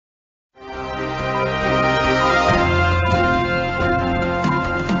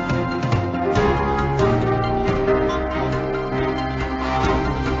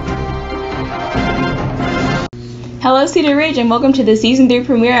Hello, Cedar Ridge, and welcome to the Season 3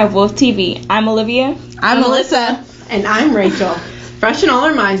 premiere of Wolf TV. I'm Olivia. I'm Melissa. And I'm Rachel. Fresh in all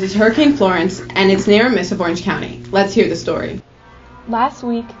our minds is Hurricane Florence and its near miss of Orange County. Let's hear the story. Last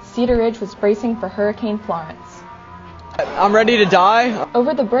week, Cedar Ridge was bracing for Hurricane Florence. I'm ready to die.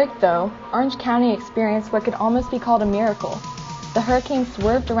 Over the break, though, Orange County experienced what could almost be called a miracle. The hurricane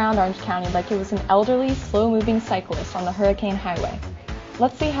swerved around Orange County like it was an elderly, slow-moving cyclist on the hurricane highway.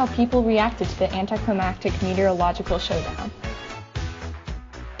 Let's see how people reacted to the anticlimactic meteorological showdown.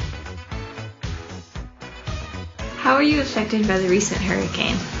 How were you affected by the recent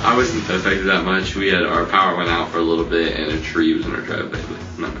hurricane? I wasn't affected that much. Our power went out for a little bit and a tree was in our driveway,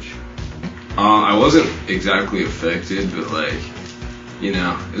 but not much. I wasn't exactly affected, but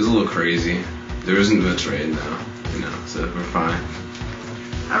it was a little crazy. There isn't much rain now, so we're fine.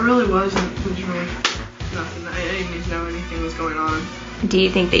 I really wasn't. It was really nothing. I didn't even know anything was going on. Do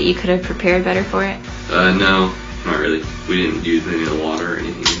you think that you could have prepared better for it? No, not really. We didn't use any of the water or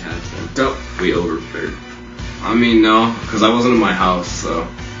anything we had, so we over-prepared. No, because I wasn't in my house, so,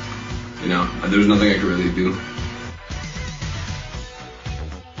 there was nothing I could really do.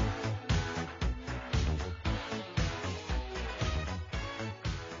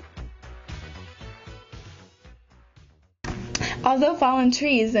 Although fallen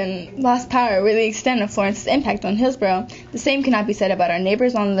trees and lost power really extend Florence's impact on Hillsborough, the same cannot be said about our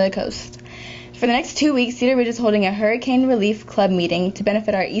neighbors on the coast. For the next 2 weeks, Cedar Ridge is holding a Hurricane Relief Club meeting to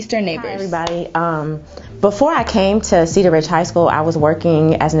benefit our eastern neighbors. Hi, everybody. Before I came to Cedar Ridge High School, I was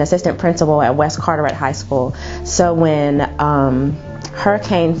working as an assistant principal at West Carteret High School. So when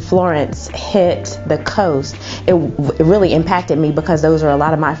Hurricane Florence hit the coast, it really impacted me because those were a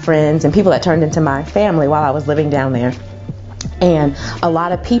lot of my friends and people that turned into my family while I was living down there. And a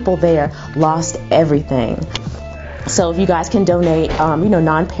lot of people there lost everything. So if you guys can donate,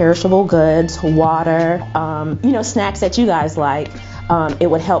 non-perishable goods, water, snacks that you guys like, it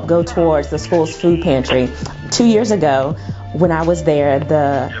would help go towards the school's food pantry. 2 years ago, when I was there,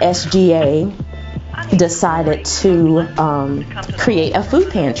 the SGA decided to create a food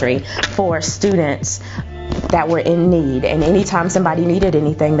pantry for students that were in need, and anytime somebody needed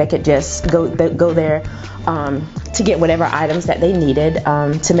anything, they could just go there to get whatever items that they needed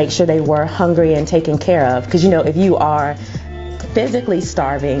to make sure they were hungry and taken care of. Because if you are physically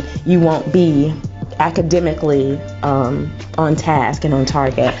starving, you won't be academically on task and on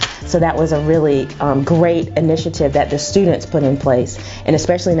target. So that was a really great initiative that the students put in place, and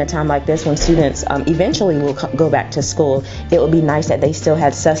especially in a time like this when students eventually will go back to school, it would be nice that they still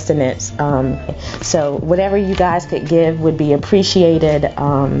had sustenance. So whatever you guys could give would be appreciated.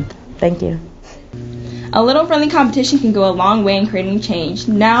 Thank you. A little friendly competition can go a long way in creating change.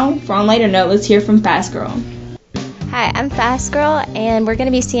 Now, for on lighter note, let's hear from Fast Girl. Hi, I'm Fast Girl, and we're going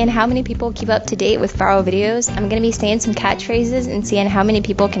to be seeing how many people keep up to date with viral videos. I'm going to be saying some catchphrases and seeing how many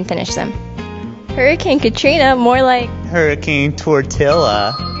people can finish them. Hurricane Katrina, more like Hurricane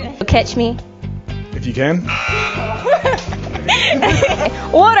Tortilla. Catch me. If you can.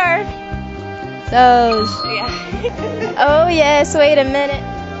 Water. Those. Yeah. Oh yes, wait a minute.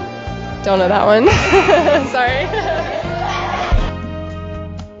 Don't know that one. Sorry.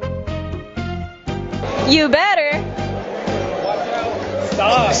 You better.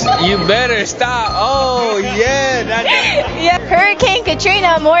 Stop. You better stop. Oh, yeah. Yeah. Hurricane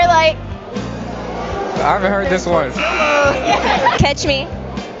Katrina, more like. I haven't heard this one. Catch me.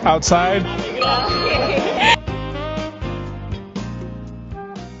 Outside.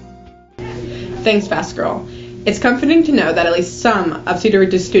 Thanks, Fast Girl. It's comforting to know that at least some of Cedar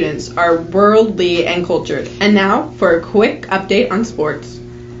Ridge's students are worldly and cultured. And now for a quick update on sports.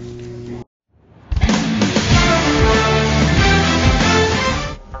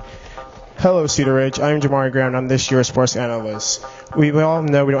 Hello, Cedar Ridge. I'm Jamari Graham. I'm this year's sports analyst. We all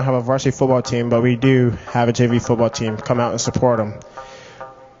know we don't have a varsity football team, but we do have a JV football team. Come out and support them.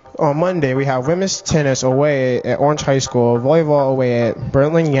 On Monday, we have women's tennis away at Orange High School, volleyball away at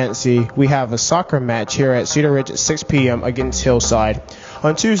Berlin Yancey. We have a soccer match here at Cedar Ridge at 6 p.m. against Hillside.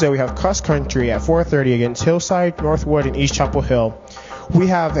 On Tuesday, we have cross country at 4:30 against Hillside, Northwood, and East Chapel Hill. We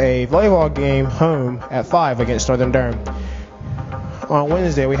have a volleyball game home at 5 against Northern Durham. On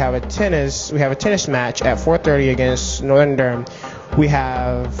Wednesday, we have a tennis match at 4:30 against Northern Durham. We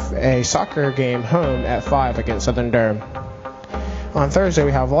have a soccer game home at 5 against Southern Durham. On Thursday,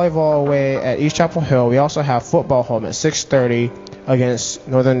 we have volleyball away at East Chapel Hill. We also have football home at 6:30 against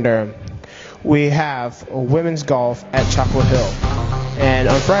Northern Durham. We have women's golf at Chapel Hill. And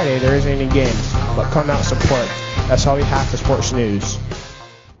on Friday, there isn't any games, but come out and support. That's all we have for sports news.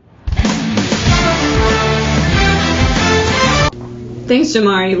 Thanks,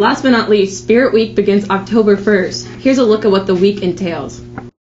 Jamari. Last but not least, Spirit Week begins October 1st. Here's a look at what the week entails.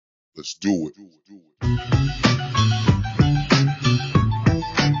 Let's do it.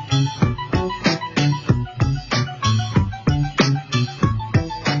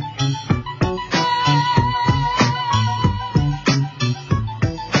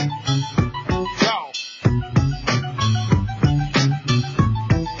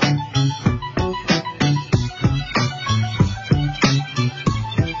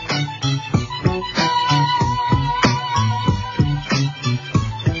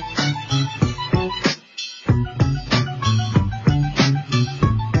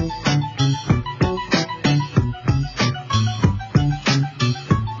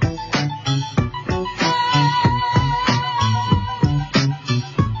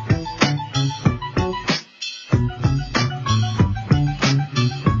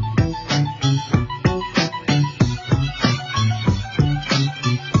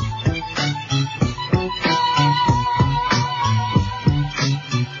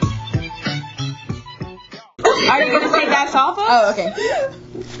 Are you going to say that's all, folks? Oh, okay.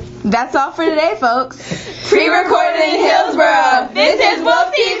 That's all for today, folks. Pre-recorded in Hillsboro.